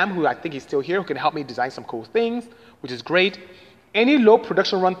like Sam, who I think is still here, who can help me design some cool things, which is great. Any low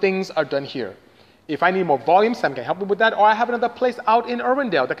production run things are done here. If I need more volume, Sam can help me with that, or I have another place out in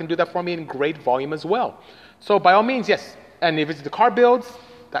Irwindale that can do that for me in great volume as well. So by all means, yes. And if it's the car builds,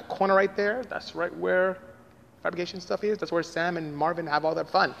 that corner right there, that's right where fabrication stuff is. That's where Sam and Marvin have all that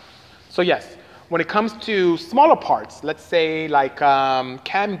fun. So yes, when it comes to smaller parts, let's say like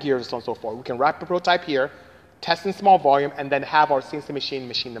cam gears and so on and so forth, we can wrap a prototype here, test in small volume, and then have our CNC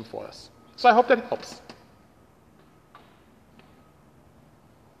machine them for us. So I hope that helps.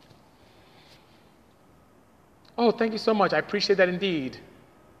 Oh, thank you so much. I appreciate that indeed.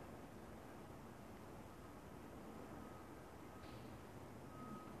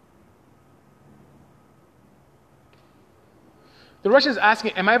 The Russian is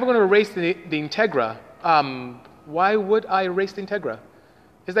asking, am I ever going to race the Integra? Why would I race the Integra?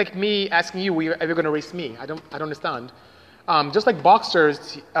 It's like me asking you, are you ever going to race me? I don't understand. Just like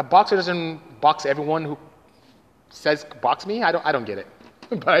boxers, a boxer doesn't box everyone who says box me. I don't get it.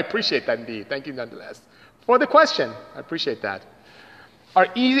 But I appreciate that indeed. Thank you nonetheless for the question. I appreciate that. Are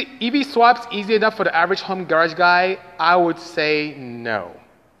EV swaps easy enough for the average home garage guy? I would say no.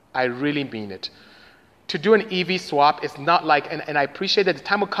 I really mean it. To do an EV swap is not like, and I appreciate that the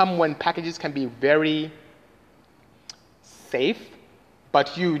time will come when packages can be very safe,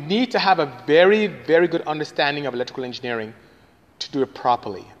 but you need to have a very, very good understanding of electrical engineering to do it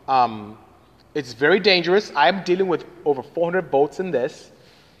properly. It's very dangerous. I'm dealing with over 400 volts in this.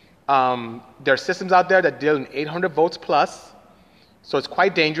 There are systems out there that deal in 800 volts plus, so it's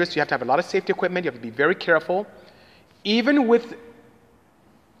quite dangerous. You have to have a lot of safety equipment. You have to be very careful. Even with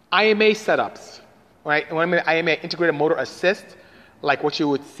IMA setups, right? When I mean IMA, integrated motor assist, like what you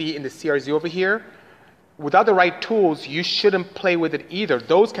would see in the CRZ over here, without the right tools, you shouldn't play with it either.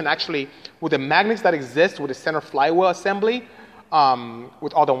 Those can actually, with the magnets that exist with the center flywheel assembly,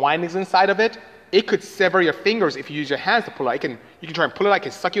 with all the windings inside of it, it could sever your fingers if you use your hands to pull it. You can try and pull it, it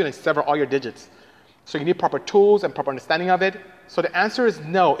can suck you in and sever all your digits. So you need proper tools and proper understanding of it. So the answer is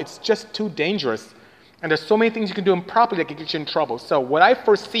no, it's just too dangerous. And there's so many things you can do improperly that can get you in trouble. So what I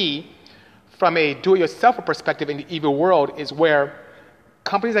foresee from a do-it-yourself perspective in the EV world is where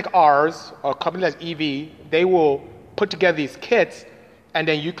companies like ours or companies like EV, they will put together these kits and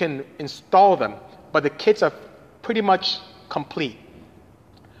then you can install them. But the kits are pretty much complete.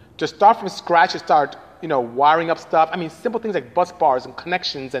 To start from scratch, to start, wiring up stuff. I mean, simple things like bus bars and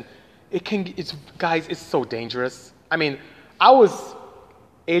connections, and guys, it's so dangerous. I mean, I was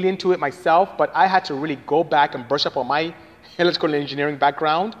alien to it myself, but I had to really go back and brush up on my electrical engineering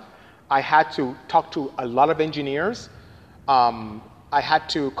background. I had to talk to a lot of engineers. I had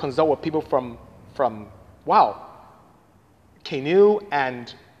to consult with people from Canoe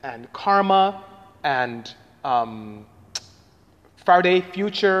and Karma and Faraday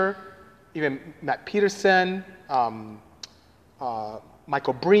Future, even Matt Peterson,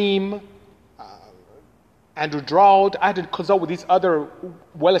 Michael Bream, Andrew Drawd. I had to consult with these other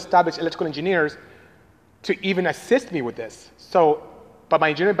well-established electrical engineers to even assist me with this. But my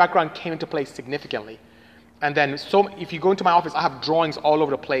engineering background came into play significantly. And then, if you go into my office, I have drawings all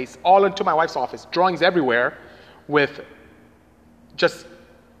over the place, all into my wife's office, drawings everywhere with just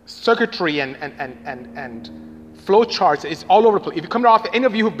circuitry and flow charts. It's all over the place. If you come to the office, any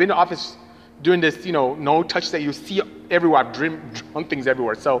of you who've been to the office doing this, no touch that you see everywhere. I've drawn things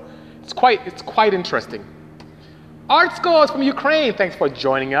everywhere. So it's quite interesting. Art Scores from Ukraine. Thanks for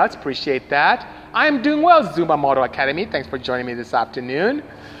joining us. Appreciate that. I'm doing well, Zumba Motor Academy. Thanks for joining me this afternoon.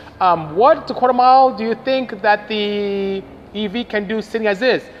 What quarter mile do you think that the EV can do sitting as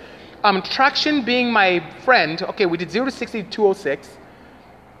is? Traction being my friend, okay, we did 0 to 60 206.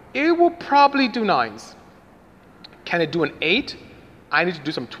 It will probably do 9s. Can it do an 8? I need to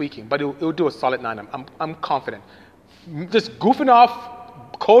do some tweaking, but it will do a solid 9. I'm confident. Just goofing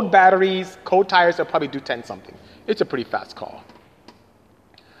off, cold batteries, cold tires, it'll probably do 10 something. It's a pretty fast call.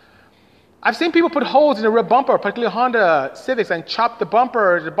 I've seen people put holes in the rear bumper, particularly Honda Civics, and chop the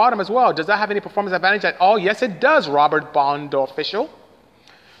bumper at the bottom as well. Does that have any performance advantage at all? Yes, it does, Robert Bond official.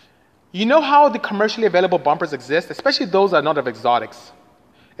 You know how the commercially available bumpers exist, especially those that are not of exotics.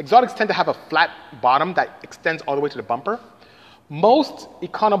 Exotics tend to have a flat bottom that extends all the way to the bumper. Most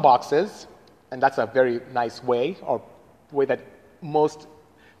Econoboxes, and that's a very nice way, or way that most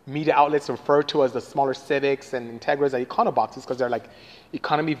media outlets refer to as the smaller Civics and Integras are Econoboxes because they're like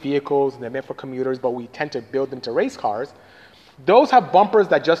economy vehicles and they're meant for commuters, but we tend to build them to race cars. Those have bumpers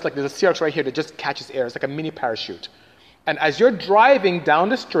that just like, there's a CRX right here that just catches air. It's like a mini parachute. And as you're driving down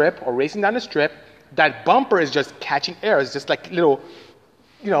the strip or racing down the strip, that bumper is just catching air. It's just like little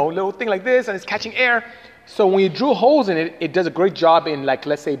thing like this, and it's catching air. So when you drill holes in it, it does a great job in, like,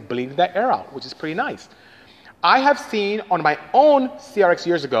 let's say, bleeding that air out, which is pretty nice. I have seen on my own CRX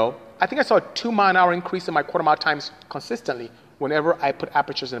years ago, I think I saw a 2-mile-an-hour increase in my quarter-mile times consistently whenever I put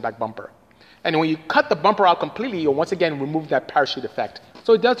apertures in the back bumper. And when you cut the bumper out completely, you'll once again remove that parachute effect.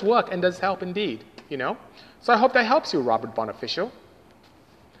 So it does work and does help indeed, So I hope that helps you, Robert Bond official.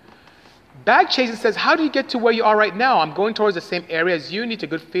 Bag Chasing says, how do you get to where you are right now? I'm going towards the same area as you. Need a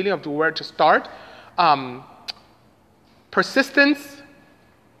good feeling of where to start. Persistence,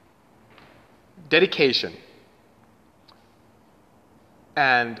 dedication,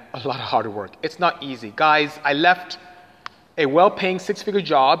 and a lot of hard work. It's not easy. Guys, I left a well-paying 6-figure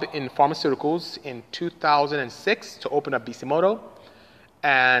job in pharmaceuticals in 2006 to open up Bisimoto.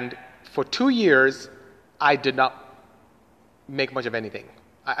 And for 2 years, I did not make much of anything.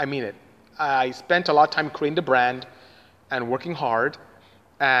 I mean it. I spent a lot of time creating the brand and working hard.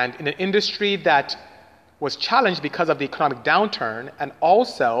 And in an industry that was challenged because of the economic downturn, and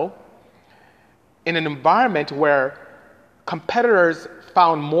also in an environment where competitors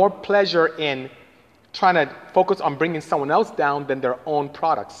found more pleasure in trying to focus on bringing someone else down than their own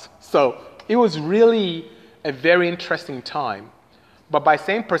products. So it was really a very interesting time. But by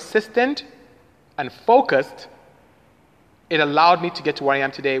staying persistent and focused, it allowed me to get to where I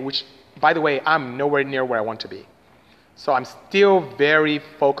am today, which, by the way, I'm nowhere near where I want to be. So I'm still very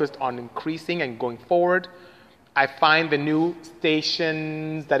focused on increasing and going forward. I find the new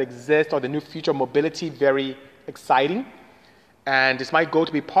stations that exist or the new future mobility very exciting. And it's my goal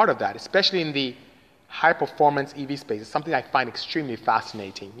to be part of that, especially in the high-performance EV space. It's something I find extremely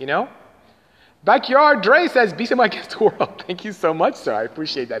fascinating, Backyard Dre says, Bisimoto against the world. Thank you so much, sir. I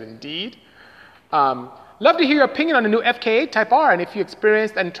appreciate that indeed. Love to hear your opinion on the new FK8 Type R and if you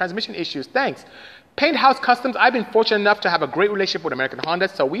experienced any transmission issues. Thanks. Paint House Customs, I've been fortunate enough to have a great relationship with American Honda.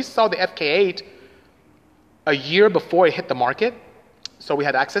 So we saw the FK8 a year before it hit the market. So we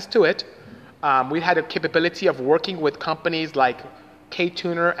had access to it. We had a capability of working with companies like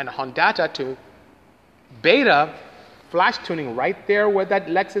K-Tuner and Hondata to beta flash tuning right there where that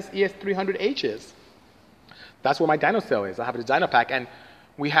Lexus ES300H is. That's where my dyno cell is. I have a dyno pack. And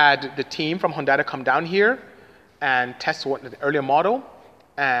we had the team from Hondata come down here and test the earlier model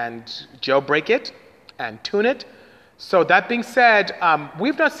and jailbreak it and tune it. So that being said,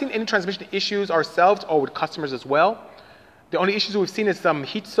 we've not seen any transmission issues ourselves or with customers as well. The only issues we've seen is some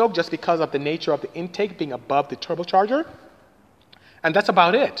heat soak just because of the nature of the intake being above the turbocharger. And that's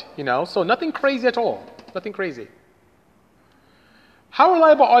about it, So nothing crazy at all. Nothing crazy. How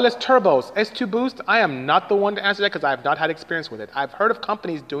reliable are oilless turbos? S2 Boost, I am not the one to answer that because I have not had experience with it. I've heard of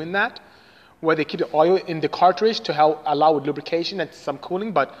companies doing that where they keep the oil in the cartridge to help allow with lubrication and some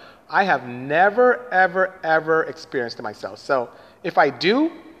cooling, but I have never, ever, ever experienced it myself. So if I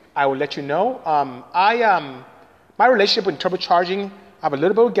do, I will let you know. My relationship with turbocharging, I have a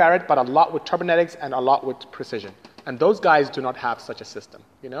little bit with Garrett, but a lot with Turbonetics and a lot with Precision. And those guys do not have such a system,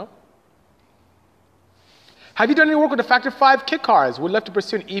 Have you done any work with the Factor 5 kit cars? Would love to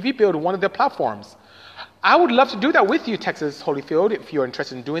pursue an EV build on one of their platforms. I would love to do that with you, Texas Holyfield, if you're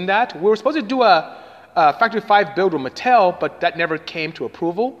interested in doing that. We were supposed to do a Factory 5 build with Mattel, but that never came to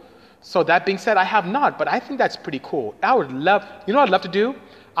approval. So that being said, I have not, but I think that's pretty cool. I would love, what I'd love to do?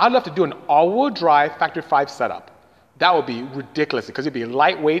 I'd love to do an all-wheel drive Factory 5 setup. That would be ridiculous because it'd be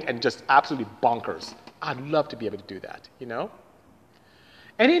lightweight and just absolutely bonkers. I'd love to be able to do that,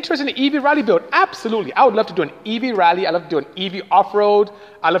 Any interest in an EV rally build? Absolutely. I would love to do an EV rally. I'd love to do an EV off-road.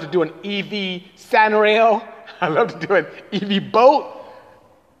 I'd love to do an EV sand rail. I'd love to do an EV boat.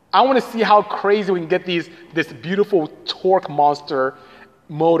 I want to see how crazy we can get this beautiful torque monster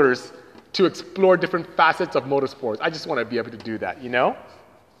motors to explore different facets of motorsports. I just want to be able to do that,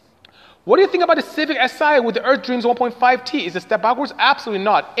 What do you think about the Civic Si with the Earth Dreams 1.5T? Is it a step backwards? Absolutely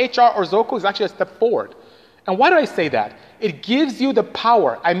not. HR or Zoco is actually a step forward. And why do I say that? It gives you the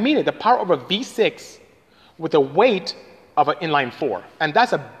power, I mean it, the power of a V6 with a weight of an inline four. And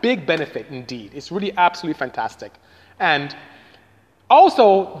that's a big benefit indeed. It's really absolutely fantastic. And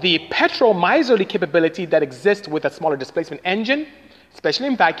also the petrol miserly capability that exists with a smaller displacement engine, especially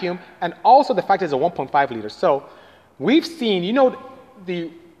in vacuum, and also the fact that it's a 1.5 liter. So we've seen, you know,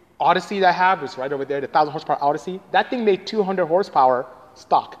 the Odyssey that I have is right over there, the 1,000 horsepower Odyssey. That thing made 200 horsepower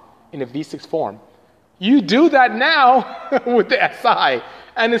stock in a V6 form. You do that now with the SI,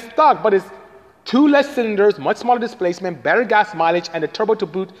 and it's stock, but it's 2 less cylinders, much smaller displacement, better gas mileage, and a turbo to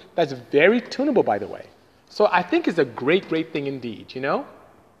boot that's very tunable, by the way. So I think it's a great, great thing indeed, you know?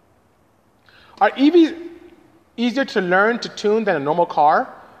 Are EVs easier to learn to tune than a normal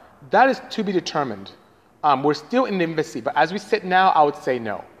car? That is to be determined. We're still in the infancy, but as we sit now, I would say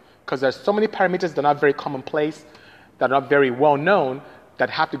no, because there's so many parameters that are not very commonplace, that are not very well known,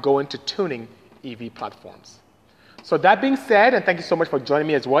 that have to go into tuning EV platforms. So that being said, and thank you so much for joining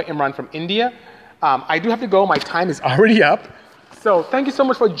me as well, Imran from India. I do have to go. My time is already up. So thank you so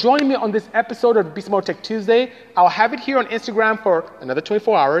much for joining me on this episode of Bisimoto Tech Tuesday. I'll have it here on Instagram for another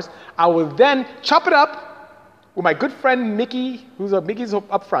 24 hours. I will then chop it up with my good friend Mickey, Mickey's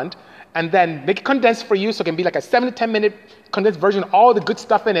up front, and then make it condensed for you so it can be like a 7 to 10 minute condensed version, all the good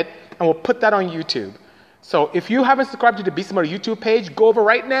stuff in it, and we'll put that on YouTube. So if you haven't subscribed to the Bisimoto YouTube page, go over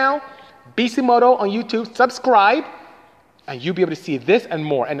right now, Bisimoto on YouTube, subscribe, and you'll be able to see this and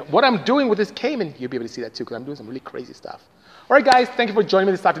more. And what I'm doing with this Cayman, you'll be able to see that too, because I'm doing some really crazy stuff. All right, guys, thank you for joining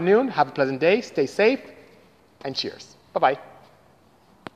me this afternoon. Have a pleasant day, stay safe, and cheers. Bye-bye.